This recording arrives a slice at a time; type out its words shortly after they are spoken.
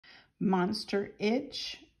Monster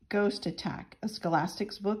Itch, Ghost Attack, a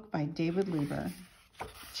Scholastics book by David Lubar.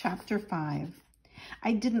 Chapter 5.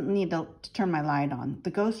 I didn't need to turn my light on. The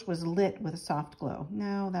ghost was lit with a soft glow.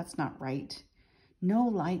 No, that's not right. No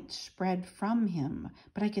light spread from him,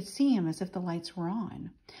 but I could see him as if the lights were on.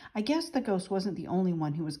 I guess the ghost wasn't the only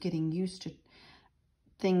one who was getting used to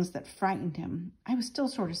things that frightened him. I was still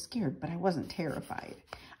sort of scared, but I wasn't terrified.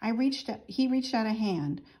 He reached out a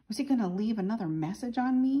hand. Was he going to leave another message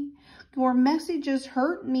on me? Your messages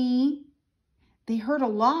hurt me. They hurt a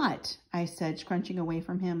lot, I said, scrunching away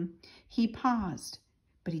from him. He paused,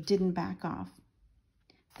 but he didn't back off.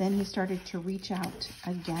 Then he started to reach out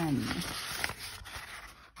again.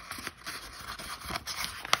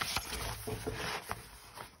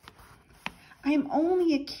 I'm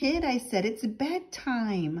only a kid, I said. It's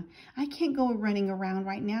bedtime. I can't go running around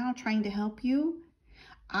right now trying to help you.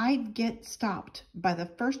 I'd get stopped by the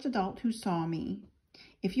first adult who saw me.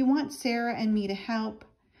 If you want Sarah and me to help,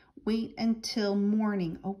 wait until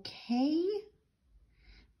morning, okay?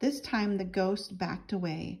 This time the ghost backed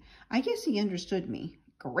away. I guess he understood me.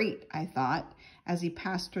 Great, I thought, as he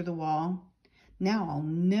passed through the wall. Now I'll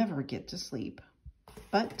never get to sleep.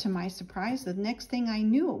 But to my surprise, the next thing I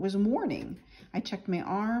knew, it was morning. I checked my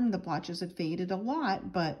arm. The blotches had faded a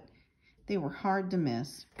lot, but they were hard to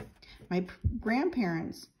miss. My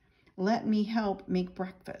grandparents let me help make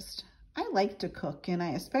breakfast. I like to cook, and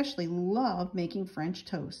I especially love making French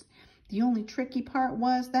toast. The only tricky part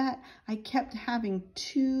was that I kept having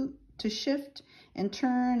to shift and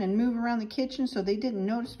turn and move around the kitchen so they didn't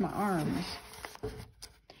notice my arms.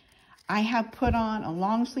 I had put on a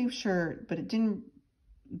long sleeve shirt, but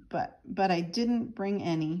I didn't bring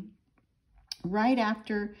any. Right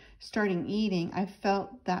after starting eating, I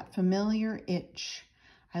felt that familiar itch.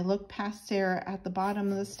 I looked past Sarah at the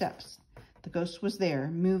bottom of the steps. The ghost was there,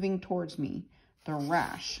 moving towards me. The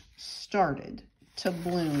rash started to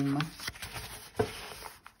bloom.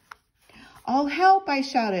 I'll help, I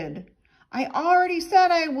shouted. I already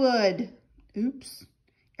said I would. Oops.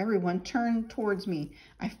 Everyone turned towards me.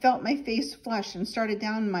 I felt my face flush and stared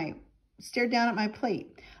down at my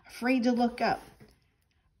plate, afraid to look up.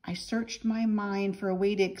 I searched my mind for a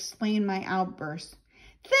way to explain my outburst.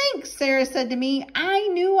 Thanks, Sarah said to me. I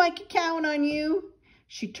knew I could count on you.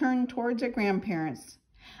 She turned towards her grandparents.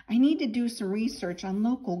 I need to do some research on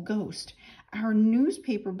local ghosts. Our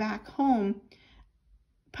newspaper back home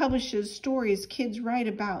publishes stories kids write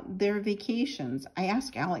about their vacations. I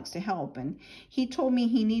asked Alex to help, and he told me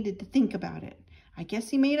he needed to think about it. I guess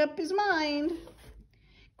he made up his mind.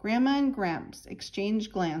 Grandma and Gramps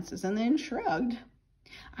exchanged glances and then shrugged.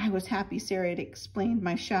 I was happy Sarah had explained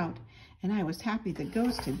my shout, and I was happy the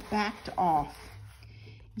ghost had backed off.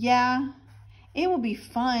 Yeah, it will be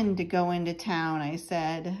fun to go into town, I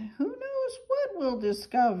said. Who knows what we'll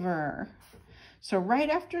discover? So right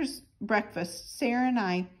after breakfast, Sarah and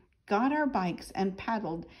I got our bikes and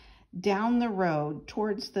paddled down the road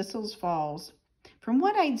towards Thistles Falls. From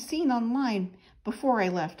what I'd seen online before I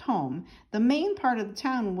left home, the main part of the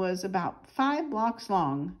town was about 5 blocks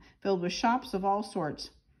long, filled with shops of all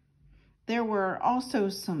sorts. There were also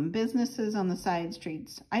some businesses on the side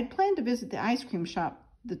streets. I'd planned to visit the ice cream shop,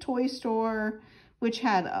 the toy store, which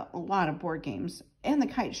had a lot of board games, and the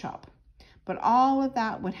kite shop. But all of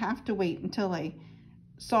that would have to wait until I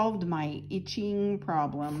solved my itching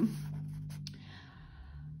problem.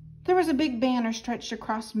 There was a big banner stretched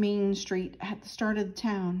across Main Street at the start of the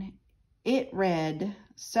town. It read,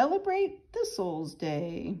 "Celebrate Thistles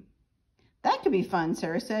Day." That could be fun,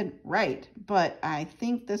 Sarah said. Right, but I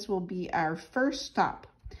think this will be our first stop.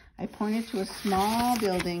 I pointed to a small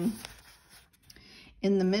building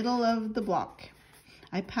in the middle of the block.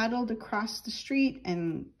 I paddled across the street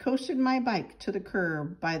and coasted my bike to the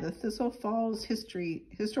curb by the Thistle Falls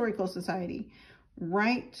Historical Society,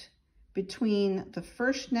 right between the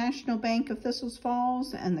First National Bank of Thistles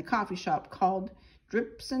Falls and the coffee shop called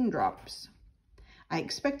Drips and Drops. I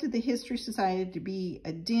expected the History Society to be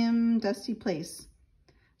a dim, dusty place,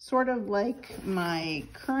 sort of like my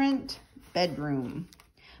current bedroom.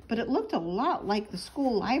 But it looked a lot like the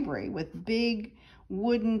school library with big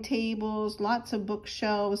wooden tables, lots of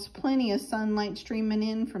bookshelves, plenty of sunlight streaming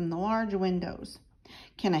in from the large windows.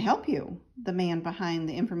 Can I help you? The man behind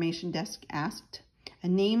the information desk asked. A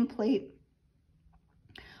nameplate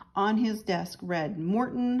on his desk read,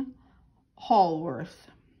 Morton Hallworth.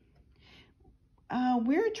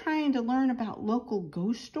 We're trying to learn about local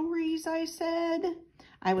ghost stories, I said.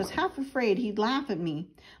 I was half afraid he'd laugh at me,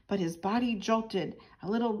 but his body jolted a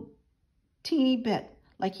little teeny bit,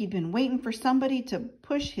 like he'd been waiting for somebody to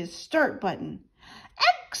push his start button.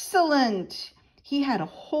 Excellent! He had a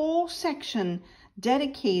whole section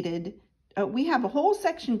dedicated. We have a whole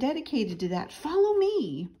section dedicated to that. Follow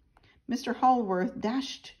me. Mr. Hallworth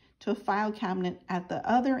dashed to a file cabinet at the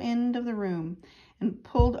other end of the room and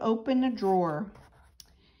pulled open a drawer.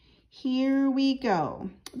 Here we go.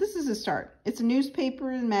 This is a start. It's a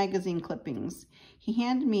newspaper and magazine clippings. He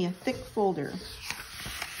handed me a thick folder.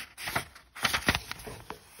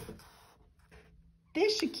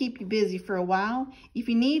 This should keep you busy for a while. If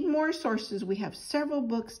you need more sources, we have several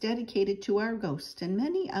books dedicated to our ghosts and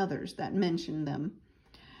many others that mention them.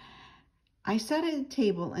 I sat at a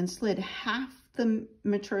table and slid half the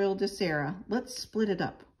material to Sarah. Let's split it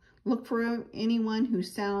up. Look for anyone who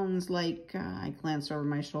sounds like, I glanced over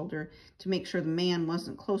my shoulder to make sure the man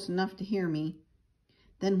wasn't close enough to hear me,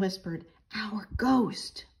 then whispered, our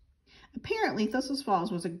ghost. Apparently, Thistles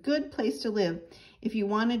Falls was a good place to live if you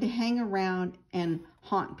wanted to hang around and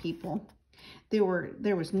haunt people.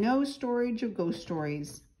 There was no storage of ghost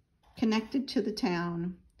stories connected to the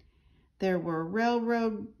town. There were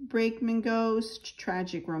railroad brakeman ghosts,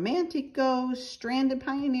 tragic romantic ghosts, stranded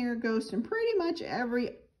pioneer ghosts, and pretty much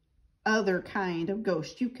every other kind of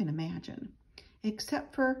ghost you can imagine,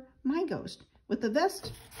 except for my ghost with the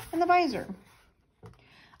vest and the visor.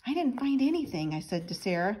 I didn't find anything, I said to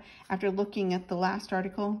Sarah after looking at the last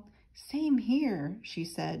article. Same here, she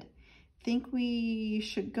said. Think we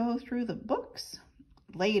should go through the books?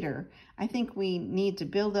 Later. I think we need to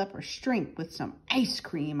build up our strength with some ice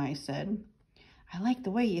cream, I said. I like the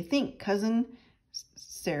way you think, cousin,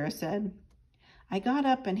 Sarah said. I got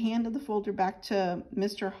up and handed the folder back to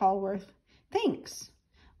Mr. Hallworth. Thanks.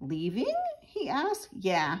 Leaving? He asked.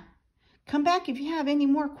 Yeah. Come back if you have any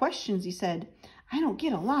more questions, he said. I don't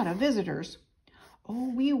get a lot of visitors.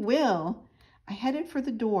 Oh, we will. I headed for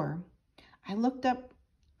the door. I looked up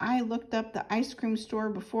the ice cream store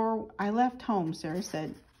before I left home, Sarah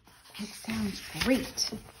said. It sounds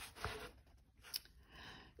great.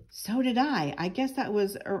 So did I. I guess that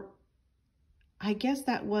was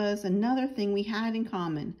another thing we had in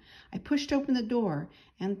common. I pushed open the door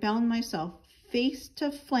and found myself face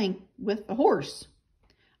to flank with the horse.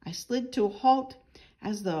 I slid to a halt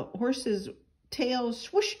as the horse's tail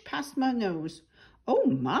swooshed past my nose. Oh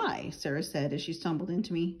my, Sarah said as she stumbled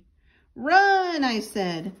into me. Run, I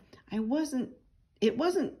said. It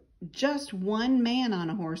wasn't just one man on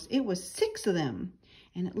a horse. It was 6 of them,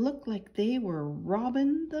 and it looked like they were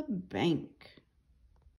robbing the bank.